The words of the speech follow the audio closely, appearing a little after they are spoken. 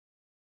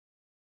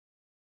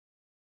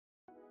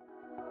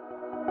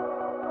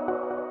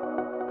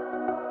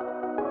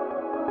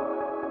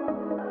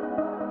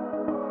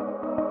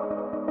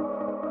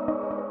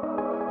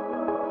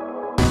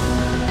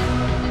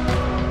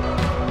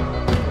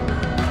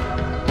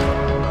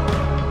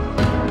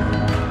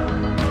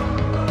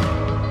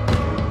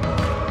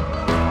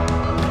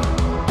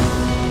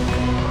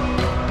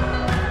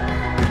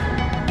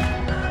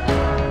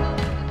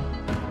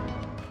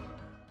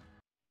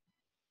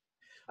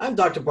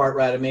Dr. Bart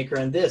Rademaker,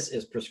 and this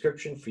is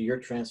Prescription for Your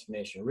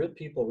Transformation. Real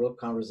people, real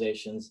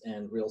conversations,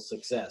 and real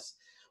success.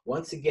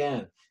 Once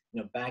again,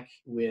 back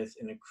with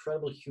an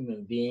incredible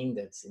human being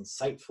that's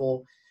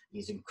insightful.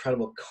 He's an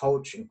incredible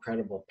coach,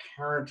 incredible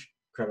parent,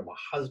 incredible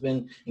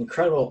husband,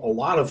 incredible a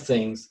lot of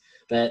things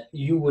that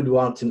you would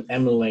want to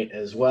emulate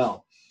as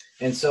well.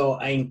 And so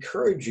I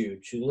encourage you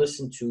to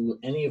listen to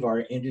any of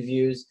our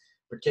interviews,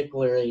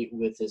 particularly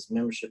with this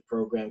membership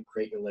program,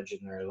 Create Your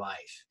Legendary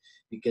Life.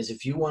 Because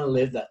if you want to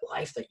live that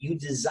life that you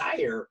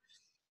desire,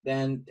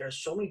 then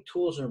there's so many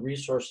tools and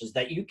resources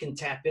that you can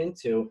tap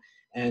into,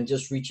 and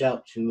just reach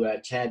out to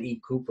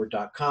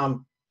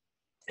chadecooper.com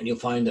and you'll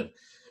find them.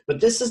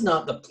 But this is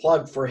not the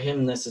plug for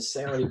him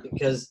necessarily,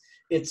 because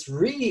it's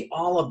really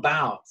all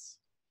about,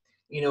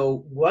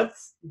 what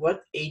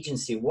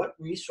agency, what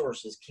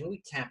resources can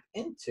we tap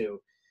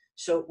into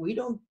so we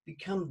don't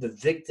become the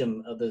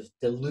victim of the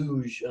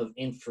deluge of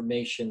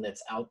information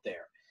that's out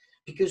there.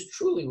 Because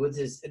truly, with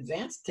this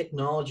advanced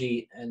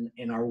technology and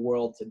in our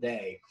world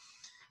today,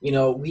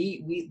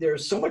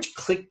 there's so much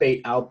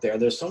clickbait out there.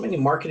 There's so many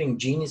marketing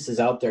geniuses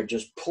out there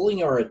just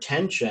pulling our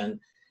attention.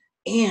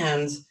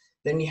 And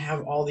then you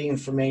have all the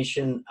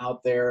information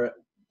out there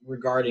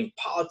regarding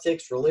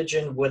politics,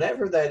 religion,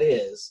 whatever that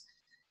is,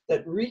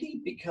 that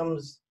really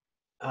becomes,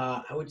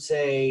 I would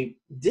say,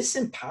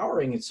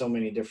 disempowering in so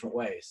many different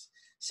ways.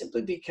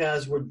 Simply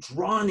because we're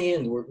drawn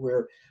in,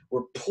 we're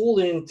pulled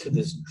into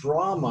this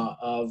drama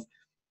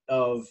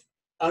of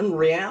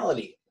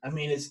unreality. I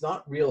mean, it's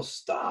not real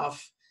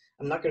stuff.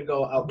 I'm not going to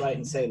go outright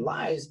and say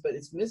lies, but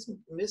it's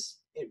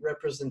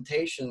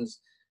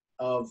misrepresentations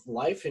of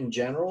life in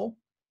general,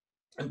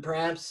 and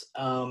perhaps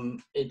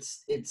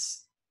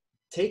it's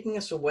taking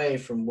us away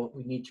from what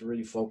we need to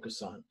really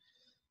focus on.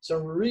 So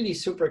I'm really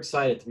super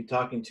excited to be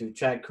talking to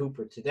Chad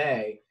Cooper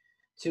today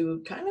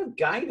to kind of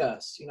guide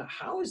us.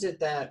 How is it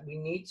that we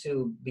need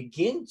to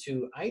begin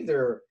to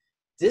either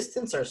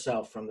distance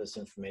ourselves from this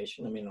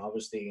information? I mean,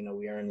 obviously,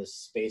 we are in this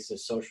space of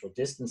social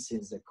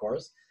distancing, of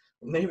course.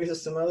 Maybe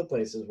there's some other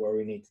places where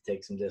we need to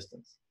take some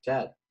distance.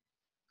 Chad.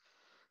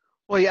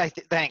 Well, yeah,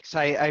 thanks.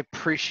 I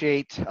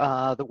appreciate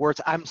the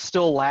words. I'm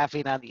still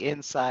laughing on the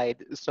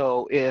inside.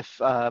 So if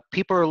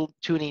people are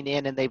tuning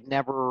in and they've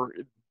never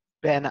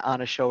been on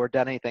a show or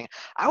done anything,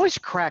 I always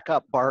crack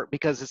up, Bart,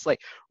 because it's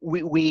like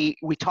we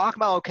talk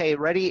about, okay,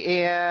 ready,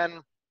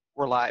 and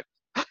we're live.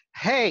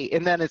 Hey,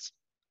 and then it's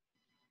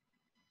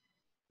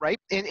right,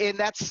 and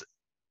that's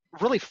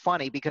really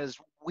funny because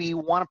we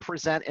want to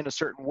present in a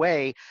certain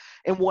way.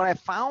 And what I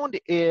found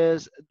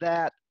is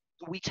that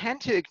we tend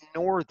to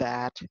ignore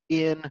that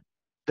in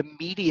the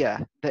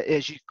media, that,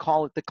 as you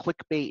call it, the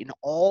clickbait, and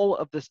all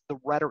of this, the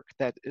rhetoric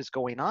that is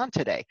going on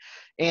today.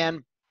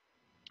 And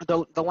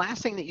the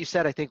last thing that you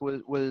said, I think,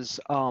 was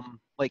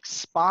like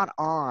spot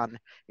on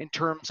in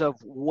terms of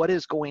what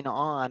is going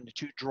on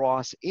to draw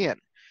us in.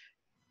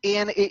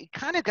 And it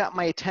kind of got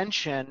my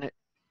attention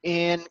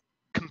in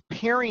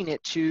comparing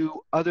it to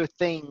other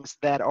things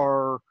that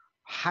are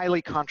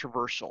highly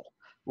controversial,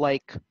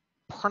 like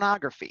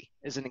pornography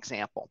is an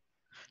example.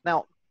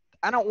 Now,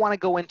 I don't want to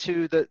go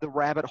into the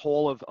rabbit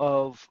hole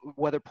of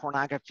whether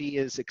pornography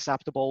is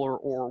acceptable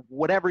or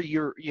whatever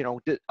your,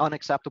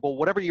 unacceptable,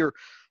 whatever your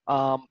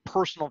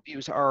personal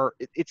views are.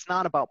 It's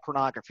not about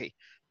pornography.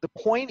 The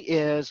point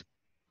is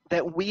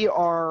that we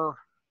are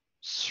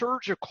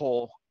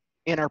surgical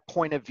in our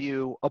point of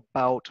view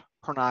about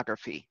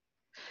pornography.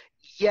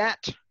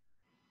 Yet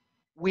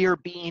we are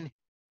being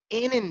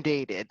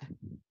inundated.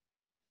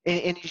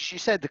 And as you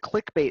said, the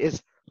clickbait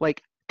is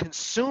like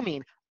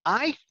consuming.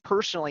 I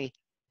personally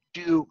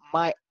do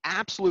my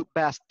absolute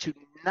best to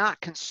not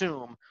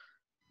consume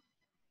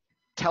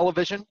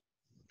television.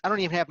 I don't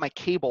even have my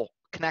cable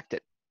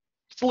connected.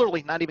 It's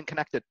literally not even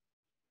connected.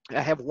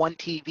 I have one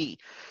TV.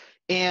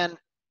 And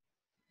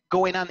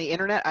going on the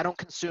internet, I don't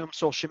consume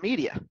social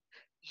media.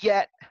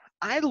 Yet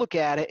I look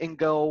at it and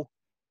go,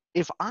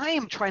 if I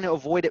am trying to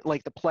avoid it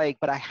like the plague,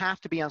 but I have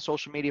to be on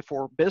social media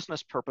for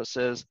business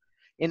purposes,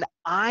 and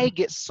I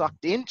get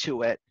sucked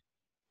into it,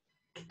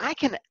 I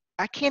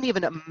can't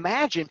even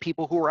imagine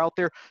people who are out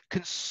there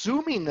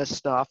consuming this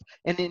stuff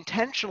and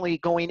intentionally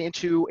going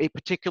into a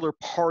particular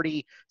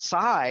party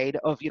side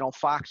of,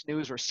 Fox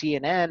News or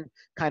CNN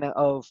kind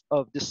of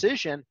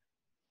decision,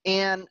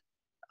 and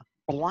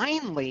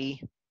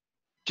blindly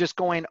just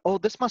going, oh,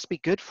 this must be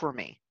good for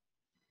me.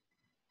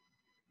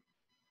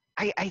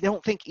 I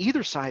don't think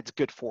either side's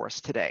good for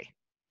us today.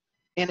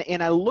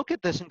 And I look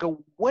at this and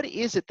go, what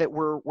is it that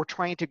we're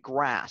trying to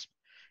grasp?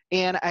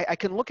 And I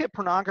can look at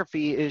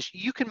pornography as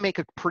you can make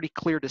a pretty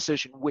clear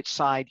decision which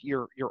side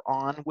you're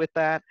on with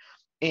that,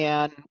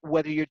 and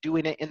whether you're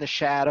doing it in the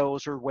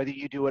shadows or whether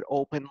you do it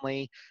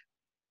openly.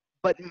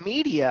 But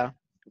media,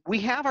 we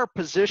have our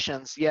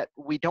positions, yet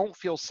we don't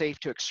feel safe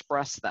to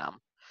express them.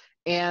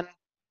 And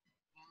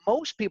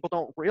most people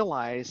don't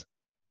realize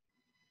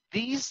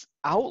these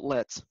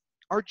outlets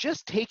are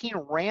just taking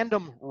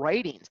random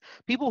writings.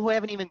 People who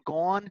haven't even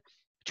gone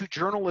to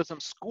journalism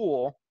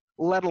school,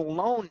 let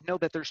alone know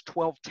that there's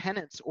 12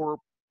 tenets or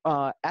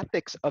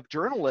ethics of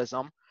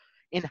journalism,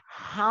 and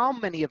how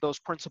many of those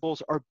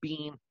principles are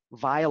being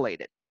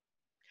violated.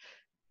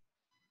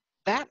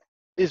 That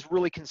is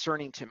really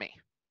concerning to me,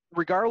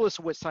 regardless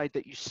of what side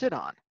that you sit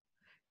on.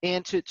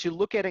 And to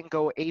look at it and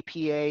go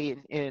APA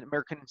and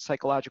American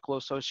Psychological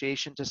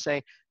Association to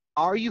say,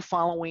 are you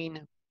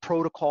following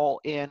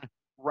protocol in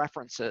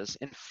references,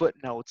 in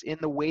footnotes, in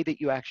the way that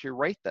you actually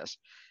write this?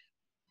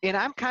 And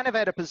I'm kind of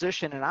at a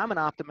position, and I'm an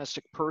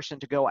optimistic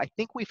person to go, I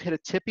think we've hit a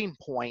tipping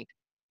point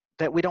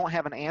that we don't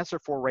have an answer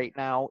for right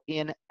now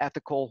in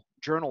ethical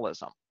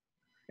journalism.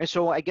 And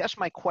so I guess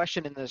my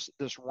question in this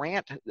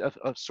rant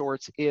of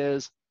sorts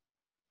is,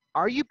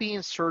 are you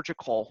being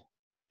surgical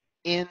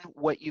in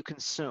what you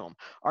consume?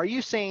 Are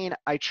you saying,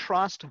 I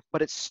trust,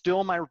 but it's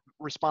still my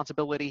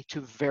responsibility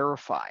to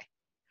verify?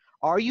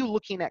 Are you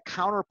looking at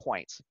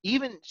counterpoints,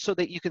 even so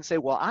that you can say,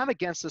 well, I'm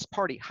against this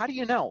party? How do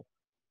you know?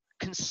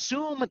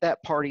 Consume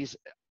that party's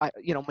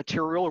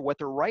material or what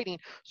they're writing,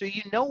 so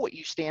you know what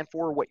you stand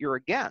for or what you're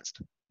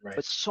against. Right.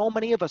 But so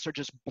many of us are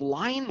just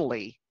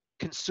blindly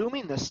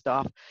consuming this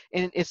stuff,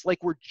 and it's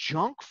like we're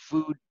junk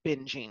food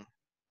binging.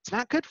 It's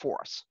not good for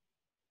us.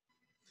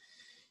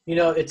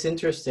 It's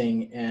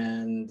interesting,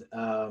 and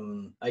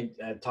I'm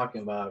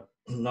talking about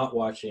not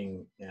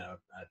watching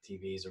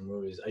TVs or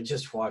movies. I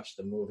just watched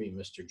the movie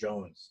Mr.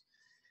 Jones,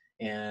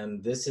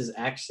 and this is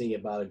actually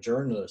about a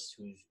journalist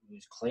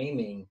who's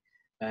claiming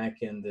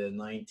back in the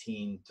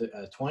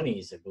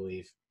 1920s, I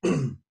believe,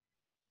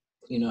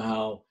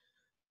 how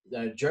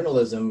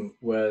journalism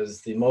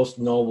was the most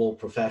noble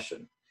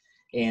profession,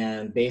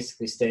 and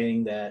basically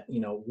stating that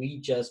we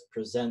just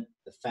present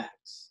the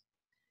facts.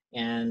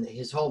 And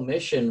his whole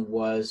mission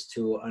was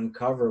to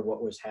uncover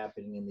what was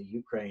happening in the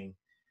Ukraine,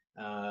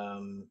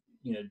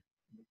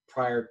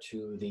 prior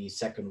to the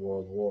Second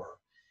World War,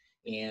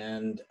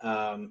 and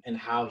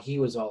how he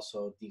was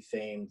also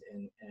defamed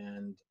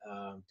and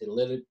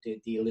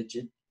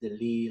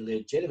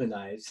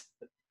delegitimized,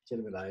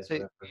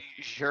 whatever.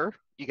 Sure,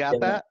 you got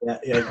that? Yeah,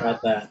 I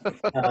got that.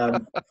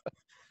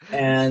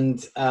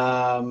 And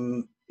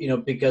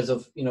because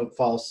of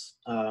false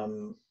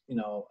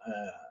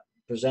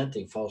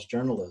presenting false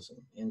journalism.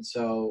 And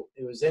so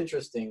it was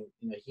interesting,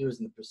 he was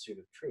in the pursuit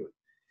of truth.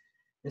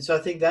 And so I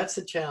think that's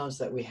the challenge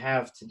that we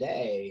have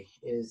today,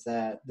 is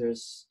that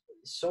there's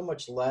so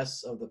much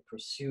less of the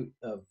pursuit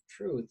of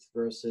truth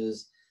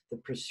versus the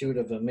pursuit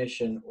of a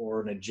mission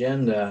or an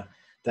agenda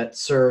that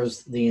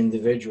serves the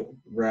individual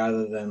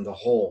rather than the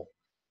whole.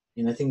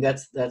 And I think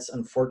that's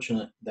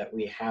unfortunate that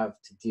we have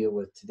to deal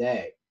with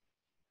today.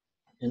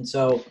 And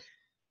so,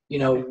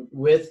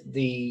 with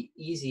the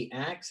easy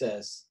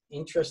access,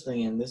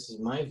 interesting, and this is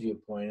my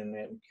viewpoint, and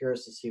I'm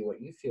curious to see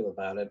what you feel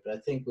about it, but I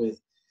think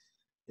with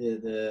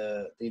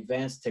the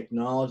advanced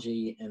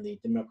technology and the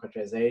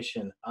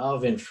democratization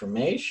of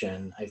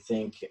information, I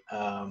think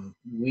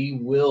we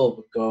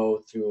will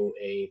go through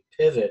a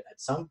pivot at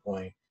some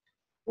point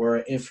where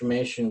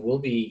information will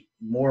be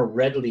more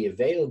readily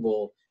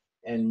available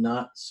and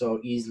not so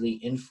easily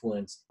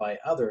influenced by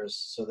others,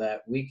 so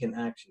that we can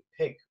actually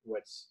pick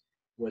what's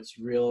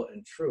real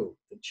and true.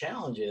 The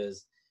challenge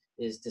is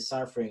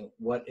deciphering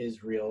what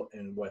is real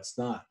and what's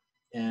not.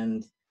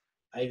 And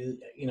I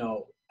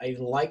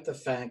like the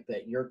fact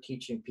that you're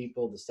teaching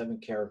people the 7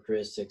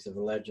 characteristics of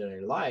a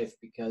legendary life,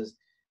 because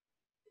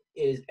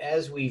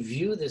as we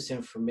view this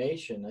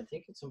information, I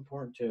think it's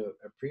important to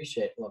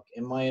appreciate, look,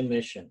 am I a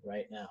mission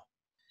right now?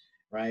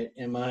 Right?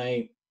 Am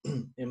I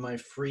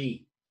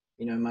free?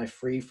 Am I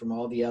free from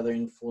all the other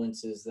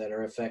influences that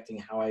are affecting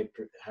how I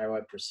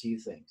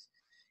perceive things?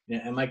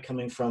 Am I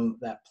coming from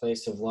that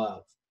place of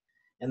love?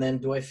 And then,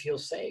 do I feel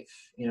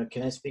safe?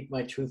 Can I speak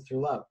my truth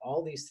through love?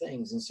 All these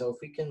things. And so if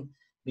we can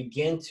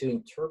begin to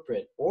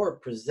interpret or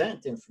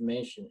present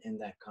information in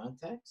that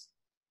context,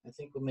 I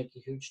think we'll make a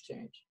huge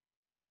change.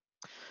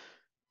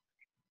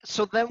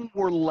 So then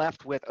we're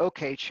left with,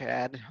 okay,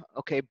 Chad,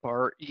 okay,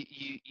 Bart,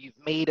 you've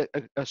made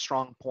a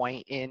strong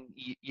point, and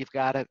you've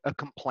got a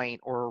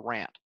complaint or a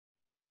rant.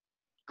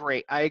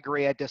 Great, I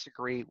agree, I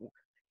disagree.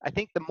 I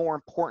think the more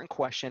important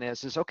question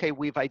is okay,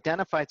 we've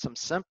identified some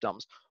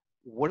symptoms.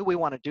 What do we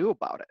want to do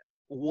about it?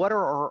 What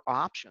are our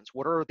options?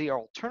 What are the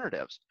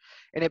alternatives?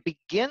 And it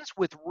begins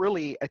with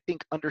really, I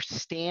think,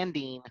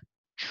 understanding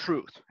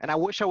truth. And I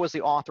wish I was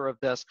the author of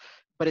this,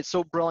 but it's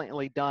so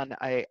brilliantly done.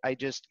 I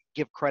just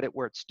give credit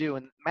where it's due.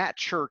 And Matt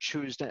Church,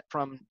 who's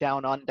from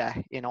Down Under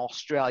in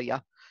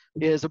Australia,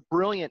 is a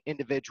brilliant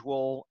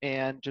individual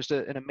and just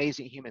an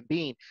amazing human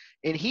being.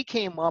 And he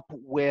came up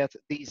with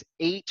these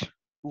 8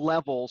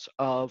 levels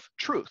of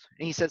truth.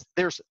 And he says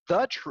there's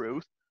the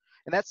truth,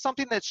 and that's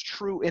something that's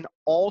true in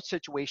all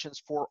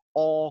situations for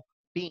all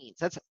beings.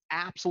 That's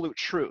absolute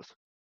truth.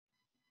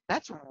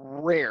 That's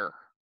rare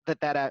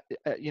that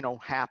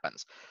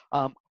happens.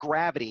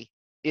 Gravity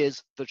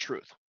is the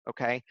truth,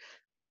 okay?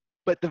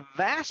 But the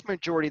vast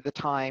majority of the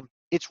time,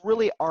 it's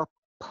really our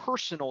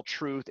personal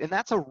truth, and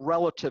that's a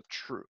relative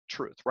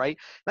truth, right?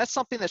 That's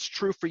something that's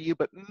true for you,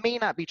 but may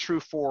not be true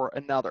for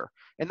another.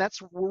 And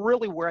that's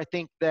really where I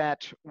think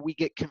that we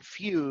get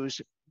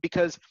confused,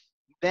 because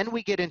Then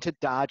we get into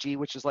dodgy,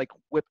 which is like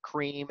whipped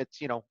cream.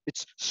 It's, you know,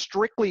 it's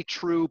strictly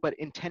true, but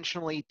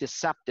intentionally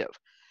deceptive.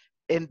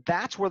 And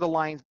that's where the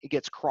line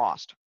gets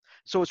crossed.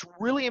 So it's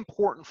really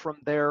important from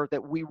there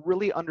that we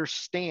really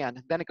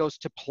understand. Then it goes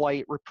to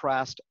polite,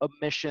 repressed,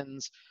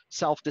 omissions,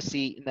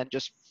 self-deceit, and then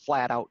just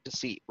flat out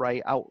deceit,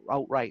 right?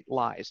 Outright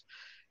lies.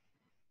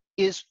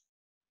 Is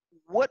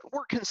what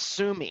we're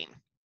consuming,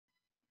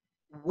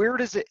 where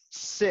does it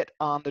sit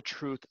on the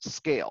truth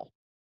scale?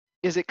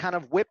 Is it kind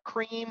of whipped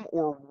cream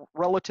or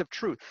relative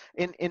truth?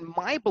 In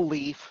my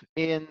belief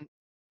in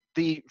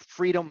the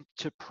freedom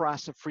to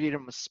press and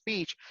freedom of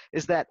speech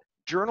is that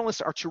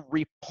journalists are to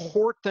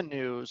report the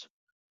news,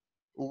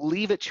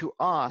 leave it to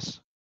us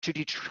to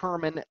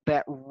determine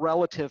that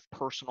relative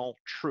personal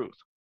truth,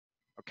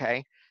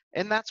 okay?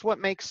 And that's what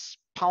makes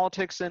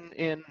politics and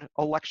in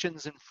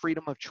elections and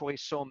freedom of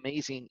choice so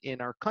amazing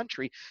in our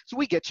country. So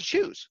we get to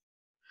choose.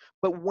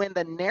 But when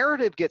the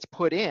narrative gets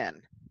put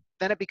in,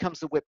 then it becomes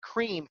the whipped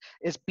cream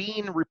is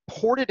being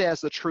reported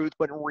as the truth,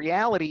 but in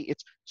reality,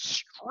 it's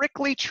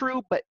strictly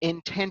true, but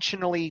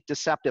intentionally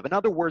deceptive. In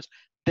other words,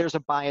 there's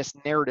a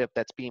biased narrative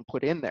that's being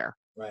put in there.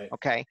 Right.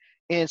 Okay.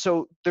 And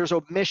so there's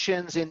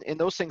omissions in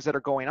those things that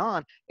are going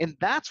on. And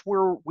that's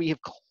where we have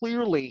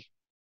clearly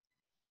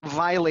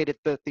violated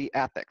the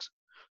ethics.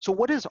 So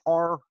what is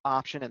our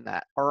option in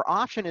that? Our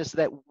option is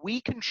that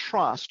we can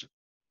trust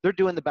they're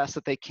doing the best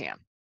that they can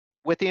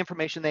with the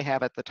information they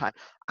have at the time.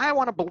 I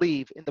want to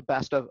believe in the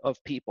best of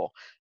people.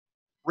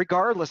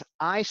 Regardless,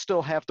 I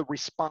still have the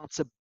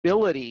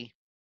responsibility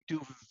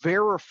to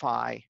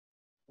verify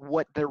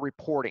what they're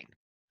reporting.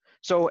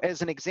 So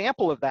as an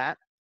example of that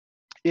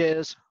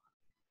is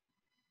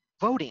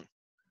voting.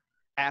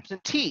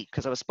 Absentee,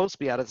 because I was supposed to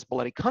be out of this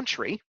bloody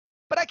country,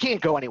 but I can't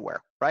go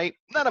anywhere, right?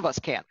 None of us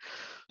can.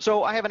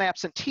 So I have an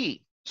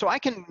absentee. So I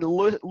can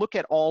look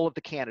at all of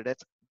the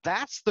candidates.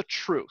 That's the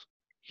truth.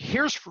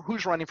 Here's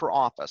who's running for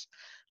office.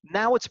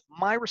 Now it's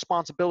my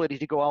responsibility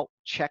to go out,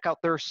 check out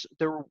their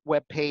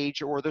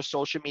webpage or their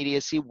social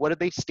media, see what do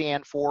they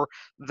stand for,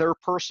 their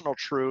personal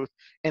truth.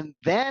 And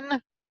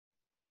then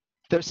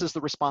this is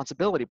the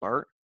responsibility,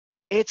 Bart.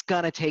 It's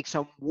going to take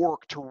some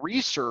work to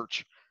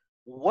research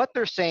what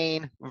they're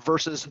saying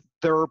versus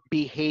their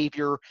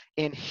behavior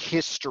in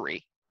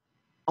history.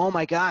 Oh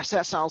my gosh,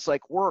 that sounds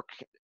like work.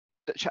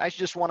 I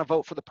just want to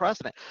vote for the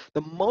president.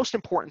 The most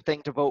important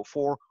thing to vote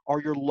for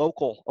are your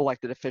local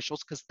elected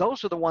officials because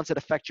those are the ones that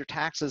affect your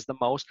taxes the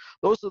most.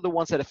 Those are the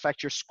ones that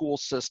affect your school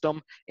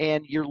system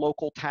and your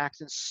local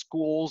tax in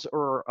schools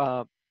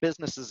or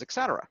businesses,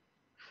 etc.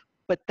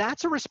 But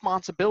that's a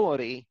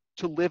responsibility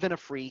to live in a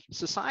free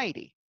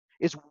society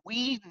is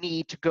we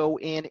need to go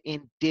in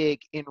and dig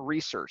in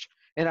research.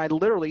 And I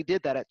literally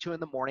did that at 2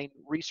 a.m,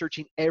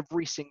 researching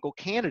every single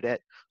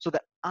candidate so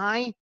that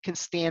I can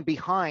stand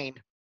behind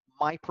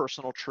my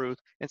personal truth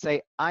and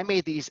say, I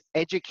made these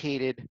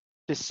educated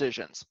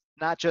decisions,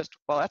 not just,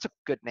 well, that's a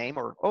good name,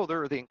 or, oh,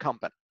 they're the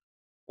incumbent,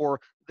 or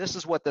this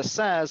is what this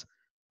says,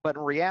 but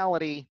in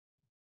reality,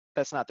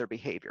 that's not their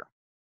behavior.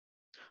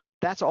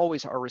 That's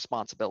always our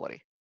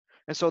responsibility.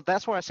 And so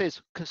that's why I say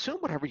is consume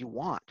whatever you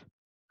want,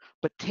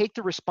 but take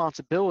the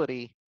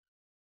responsibility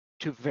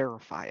to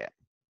verify it.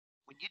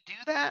 When you do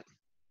that,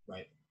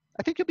 Right.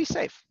 I think you'll be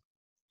safe.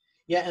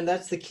 Yeah, and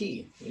that's the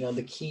key.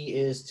 The key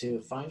is to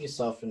find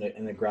yourself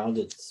in a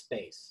grounded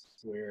space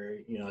where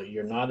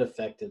you're not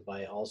affected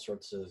by all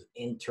sorts of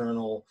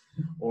internal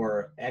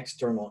or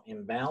external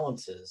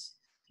imbalances,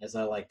 as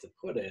I like to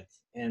put it,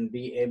 and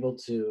be able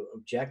to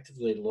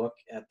objectively look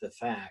at the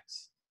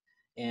facts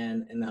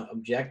and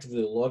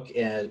objectively look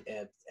at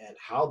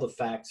how the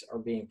facts are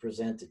being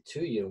presented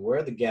to you,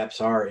 where the gaps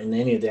are in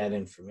any of that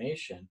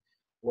information,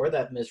 where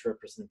that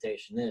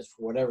misrepresentation is.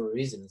 For whatever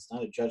reason, it's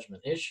not a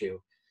judgment issue,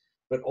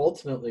 but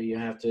ultimately you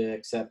have to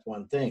accept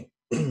one thing: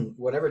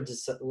 whatever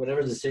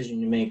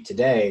decision you make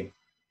today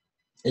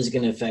is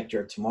going to affect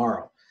your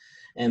tomorrow.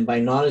 And by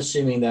not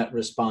assuming that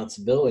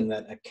responsibility,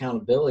 that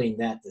accountability,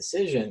 that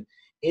decision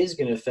is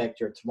going to affect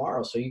your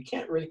tomorrow. So you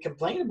can't really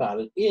complain about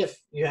it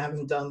if you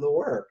haven't done the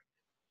work.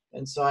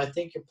 And so I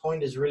think your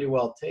point is really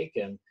well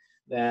taken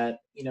that,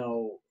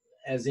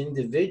 as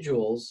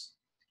individuals,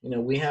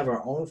 we have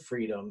our own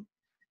freedom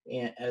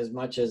as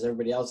much as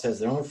everybody else has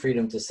their own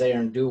freedom to say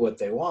and do what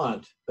they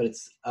want, but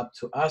it's up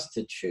to us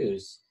to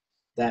choose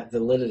that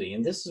validity.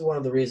 And this is one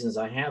of the reasons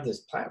I have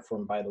this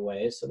platform, by the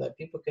way, so that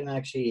people can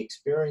actually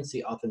experience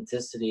the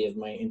authenticity of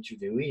my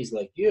interviewees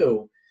like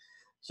you,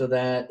 so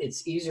that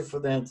it's easier for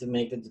them to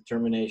make the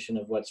determination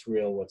of what's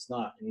real, what's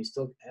not. And you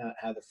still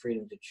have the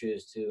freedom to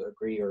choose to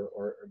agree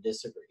or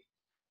disagree.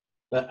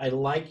 But I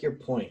like your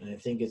point, and I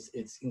think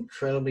it's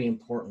incredibly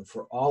important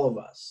for all of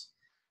us,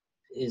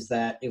 is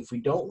that if we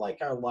don't like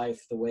our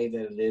life the way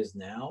that it is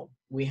now,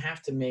 we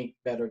have to make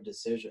better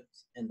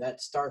decisions. And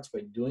that starts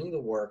by doing the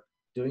work,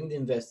 doing the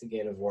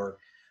investigative work,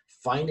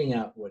 finding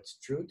out what's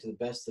true to the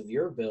best of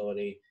your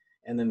ability,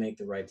 and then make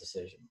the right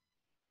decision.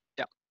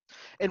 Yeah.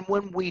 And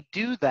when we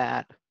do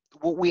that,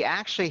 what we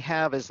actually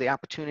have is the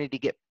opportunity to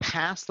get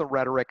past the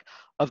rhetoric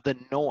of the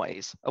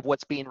noise of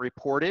what's being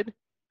reported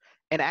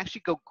and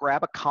actually go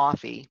grab a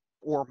coffee,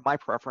 or my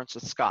preference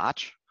is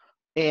scotch,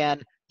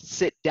 and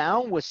sit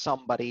down with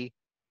somebody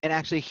and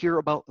actually hear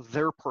about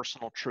their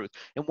personal truth.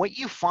 And what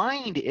you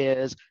find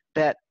is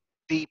that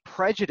the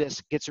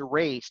prejudice gets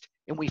erased,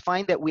 and we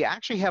find that we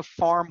actually have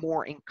far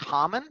more in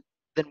common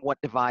than what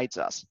divides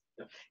us.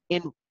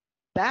 And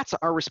that's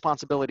our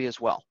responsibility as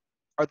well.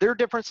 Are there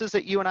differences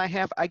that you and I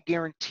have? I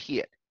guarantee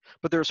it.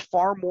 But there's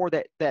far more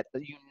that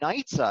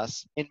unites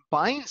us and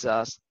binds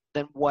us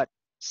than what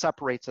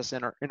separates us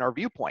in our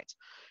viewpoints.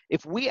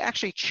 If we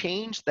actually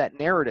change that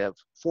narrative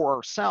for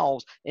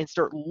ourselves and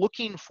start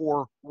looking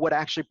for what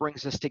actually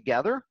brings us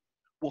together,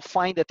 we'll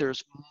find that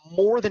there's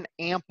more than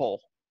ample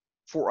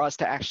for us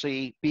to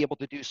actually be able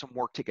to do some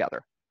work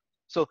together.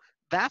 So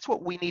that's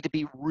what we need to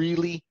be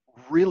really,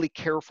 really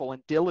careful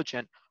and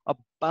diligent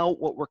about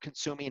what we're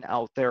consuming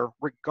out there,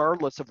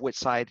 regardless of which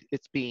side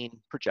it's being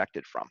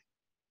projected from.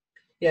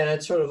 Yeah, and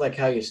it's sort of like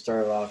how you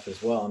start off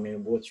as well. I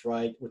mean, what's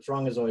right, what's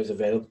wrong is always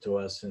available to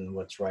us, and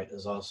what's right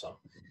is also.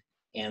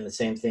 And the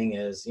same thing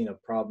is,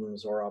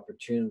 problems or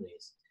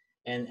opportunities.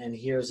 And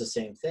here's the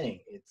same thing.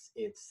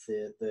 It's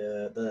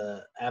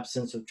the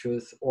absence of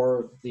truth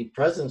or the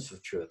presence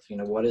of truth.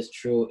 What is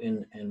true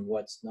and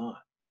what's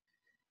not.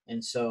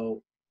 And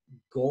so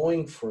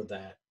going for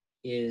that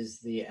is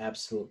the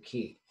absolute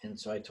key. And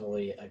so I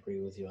totally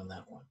agree with you on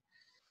that one.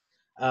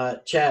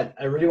 Chad,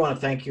 I really want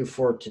to thank you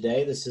for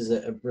today. This is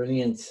a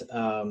brilliant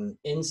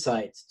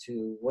insight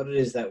to what it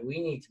is that we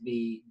need to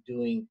be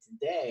doing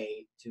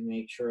today to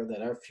make sure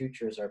that our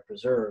futures are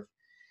preserved.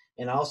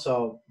 And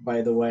also,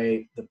 by the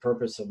way, the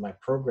purpose of my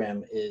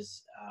program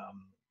is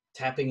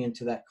tapping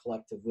into that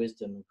collective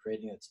wisdom and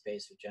creating that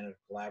space of generative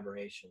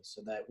collaboration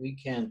so that we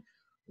can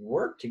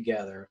work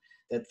together,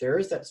 that there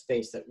is that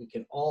space that we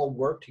can all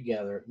work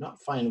together,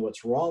 not find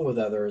what's wrong with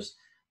others,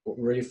 but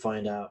really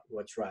find out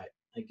what's right.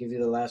 I give you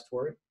the last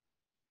word.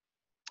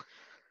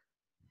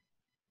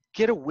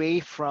 Get away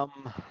from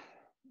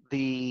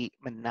the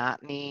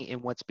monotony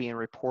in what's being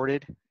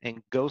reported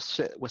and go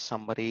sit with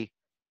somebody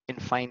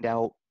and find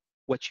out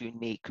what's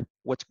unique,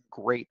 what's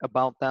great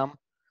about them.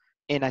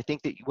 And I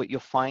think that what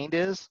you'll find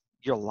is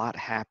you're a lot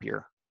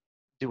happier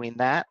doing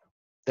that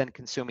than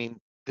consuming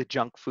the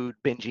junk food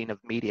binging of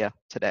media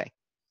today.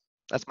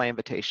 That's my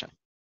invitation.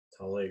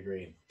 Totally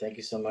agree. Thank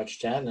you so much,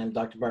 Chad. And I'm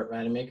Dr. Bart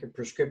Rademaker,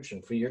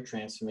 prescription for your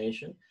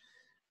transformation.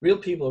 Real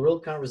people, real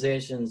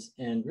conversations,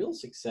 and real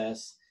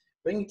success,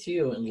 bringing to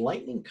you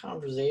enlightening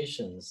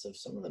conversations of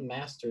some of the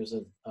masters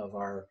of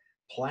our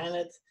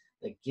planet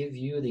that give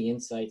you the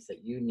insights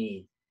that you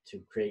need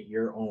to create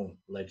your own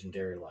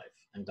legendary life.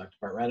 I'm Dr.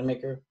 Bart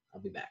Rademaker.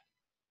 I'll be back.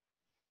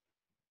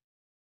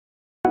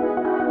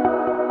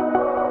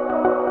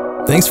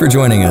 Thanks for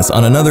joining us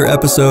on another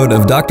episode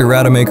of Dr.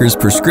 Rademaker's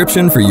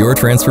Prescription for Your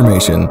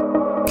Transformation.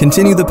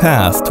 Continue the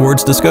path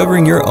towards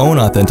discovering your own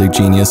authentic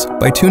genius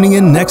by tuning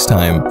in next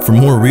time for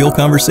more real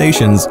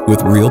conversations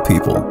with real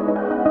people.